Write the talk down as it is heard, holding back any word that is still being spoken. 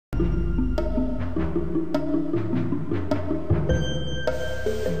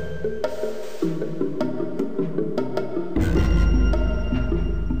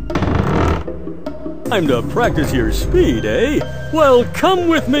Time to practice your speed, eh? Well, come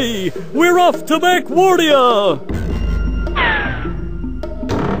with me! We're off to Backwardia!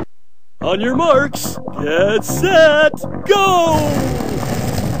 On your marks, get set, go!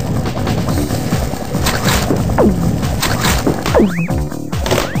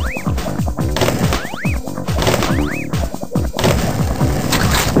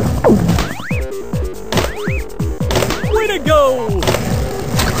 Way to go!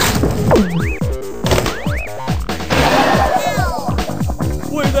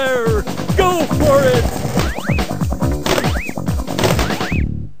 Way there! Go for it!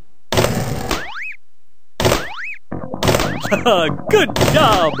 Good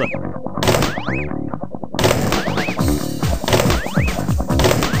job!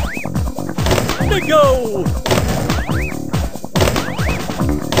 To go!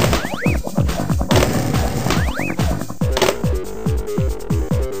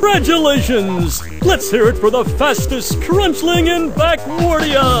 Congratulations! Let's hear it for the fastest Crunchling in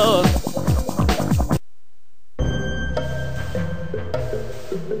Backwardia!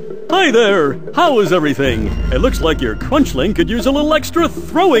 Hi there! How is everything? It looks like your Crunchling could use a little extra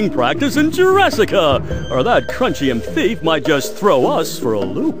throwing practice in Jurassica, or that Crunchium thief might just throw us for a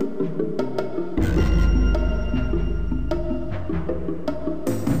loop.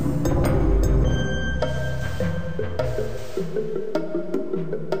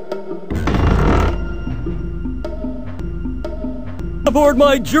 Aboard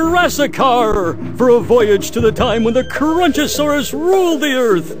my Jurassic car for a voyage to the time when the Crunchosaurus ruled the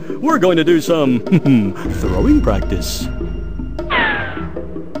Earth. We're going to do some throwing practice.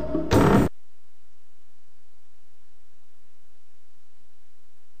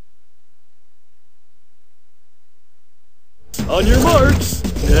 On your marks,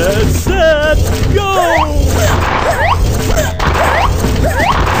 get set, go!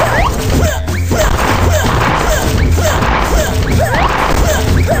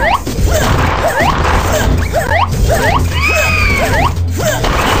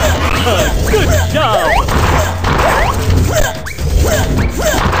 Good job!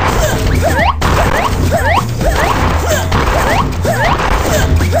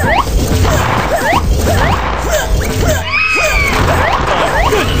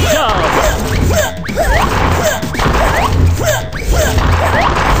 Good job!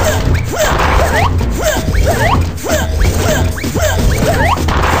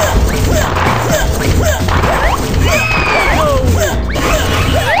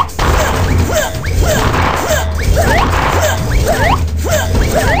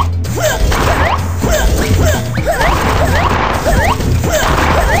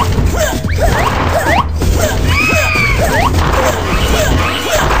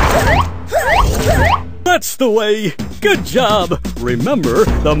 That's the way! Good job! Remember,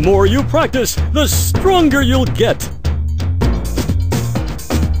 the more you practice, the stronger you'll get!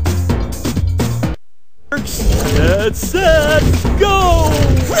 Get set, go!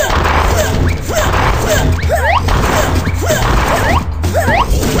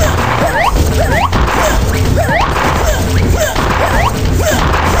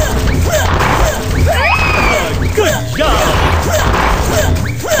 Good job!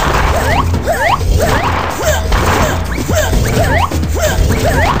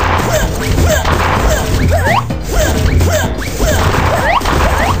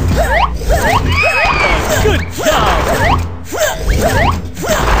 Good job!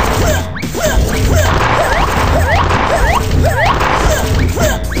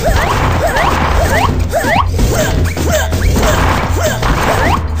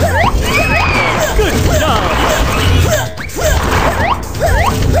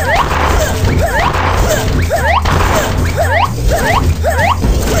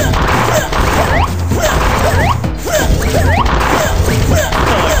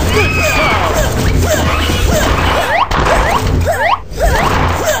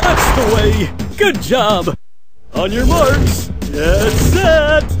 Good job! On your marks, get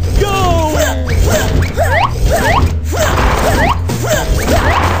set, go!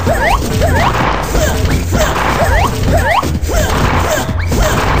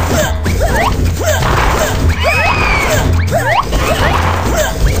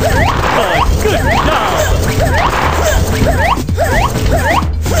 Good job! Good job!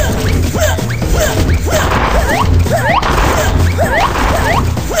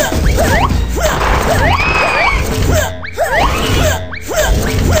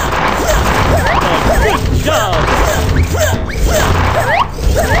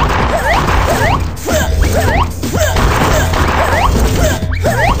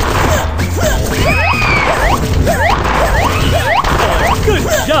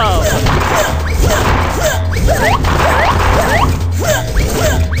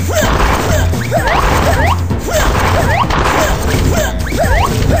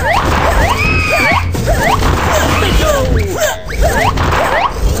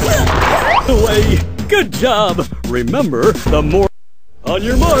 job! Remember, the more... On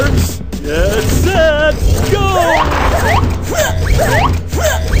your marks, get set, go!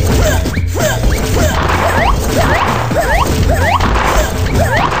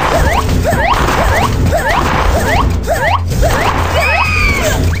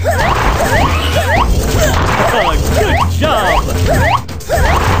 Good job!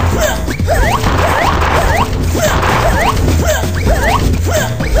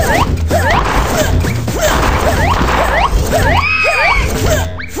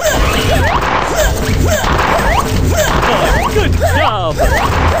 Good job!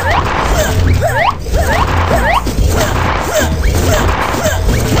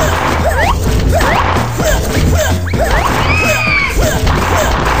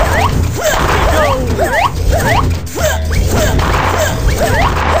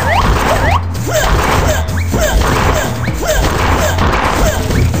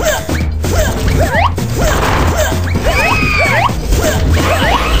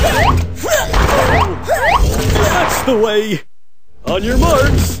 That's the way! On your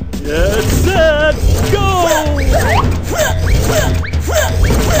marks, get set, go!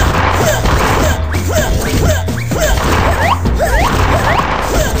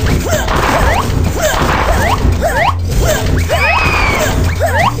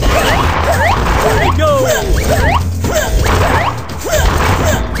 Here we go!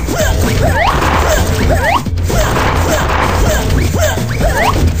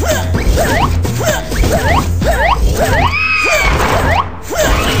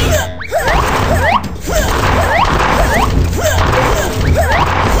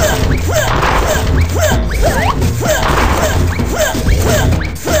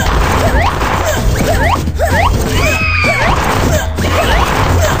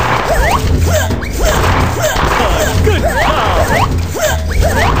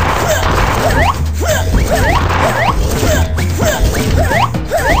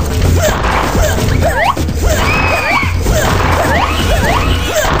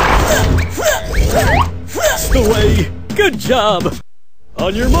 Good job!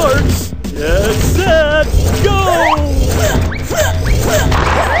 On your marks, get set, go!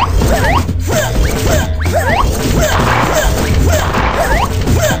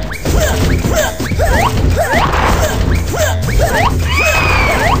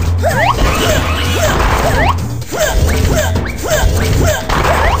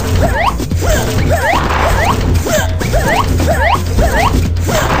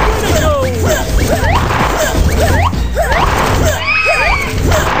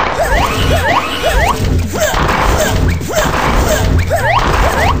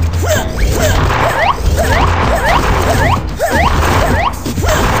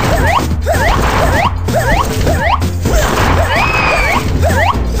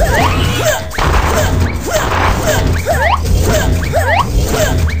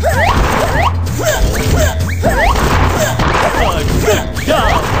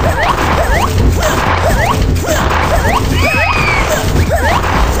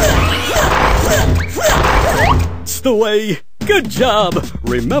 The way. Good job!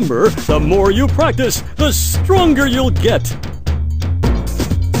 Remember, the more you practice, the stronger you'll get.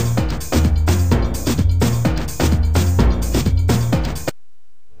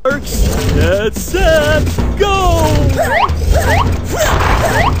 Get set, go!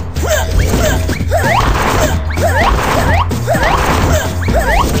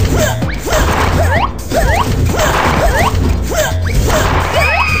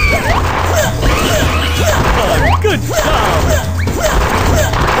 Good job!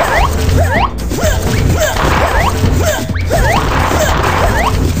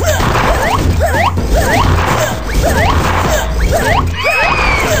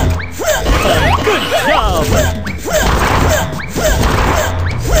 Good job!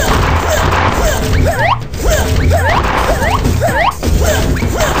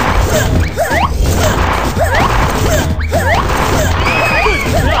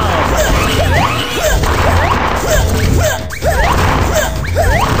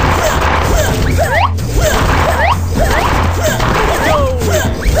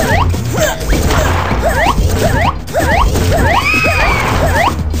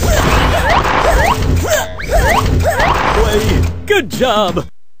 Good job!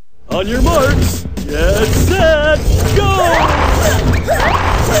 On your marks, get set, go!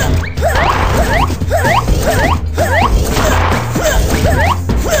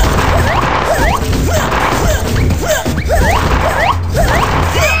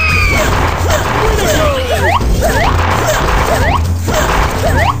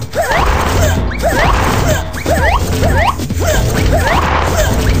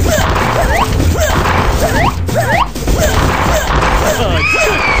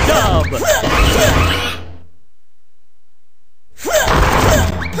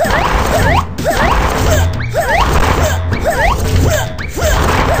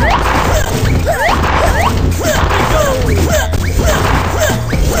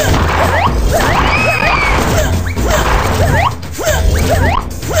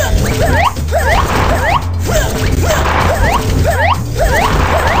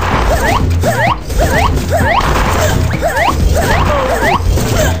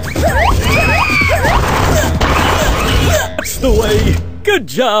 Good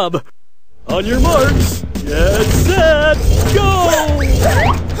job! On your marks, get set, go!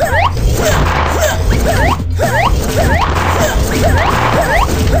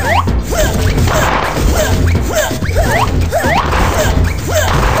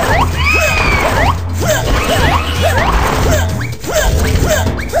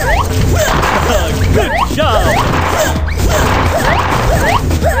 Good job!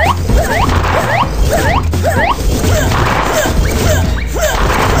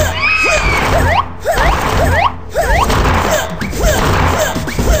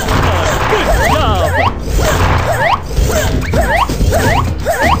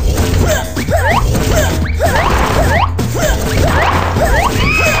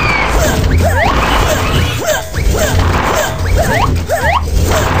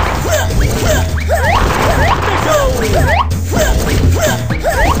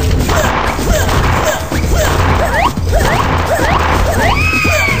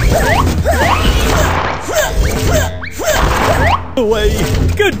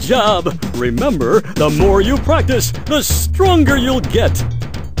 Good job! Remember, the more you practice, the stronger you'll get.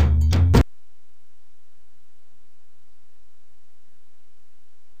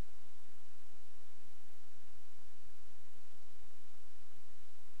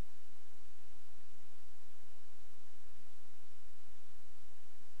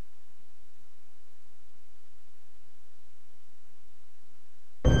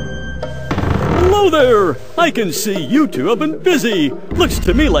 Hello there! I can see you two have been busy. Looks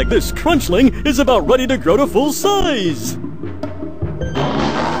to me like this Crunchling is about ready to grow to full size.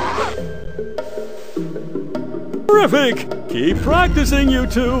 Terrific! Keep practicing, you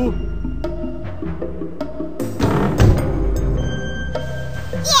two.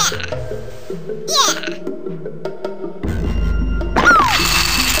 Yeah.